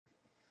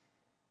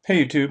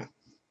Hey YouTube,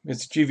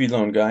 it's GV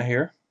Lone Guy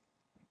here.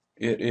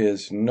 It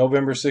is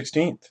November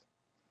 16th,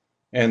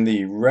 and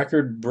the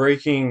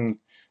record-breaking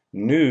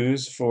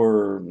news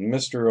for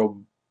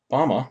Mr.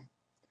 Obama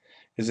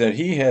is that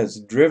he has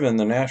driven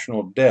the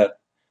national debt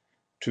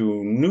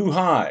to new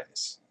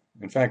highs.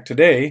 In fact,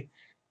 today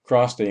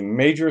crossed a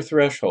major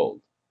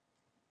threshold.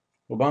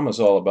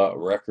 Obama's all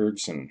about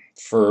records and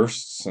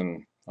firsts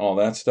and all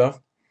that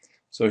stuff,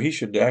 so he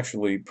should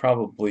actually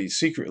probably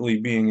secretly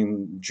be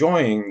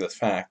enjoying the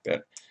fact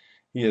that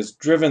he has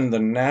driven the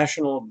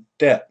national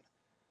debt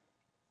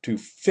to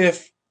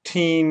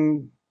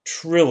 15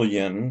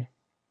 trillion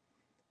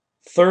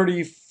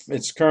 30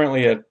 it's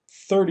currently at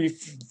 30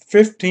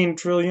 15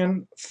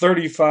 trillion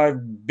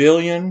 35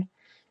 billion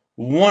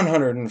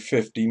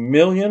 150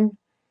 million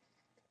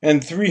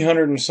and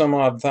 300 and some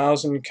odd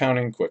thousand,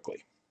 counting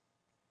quickly.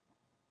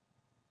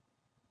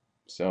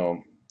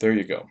 So there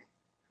you go.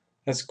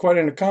 That's quite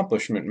an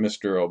accomplishment,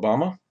 Mr.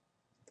 Obama.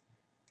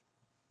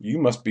 You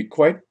must be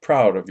quite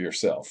proud of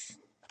yourself.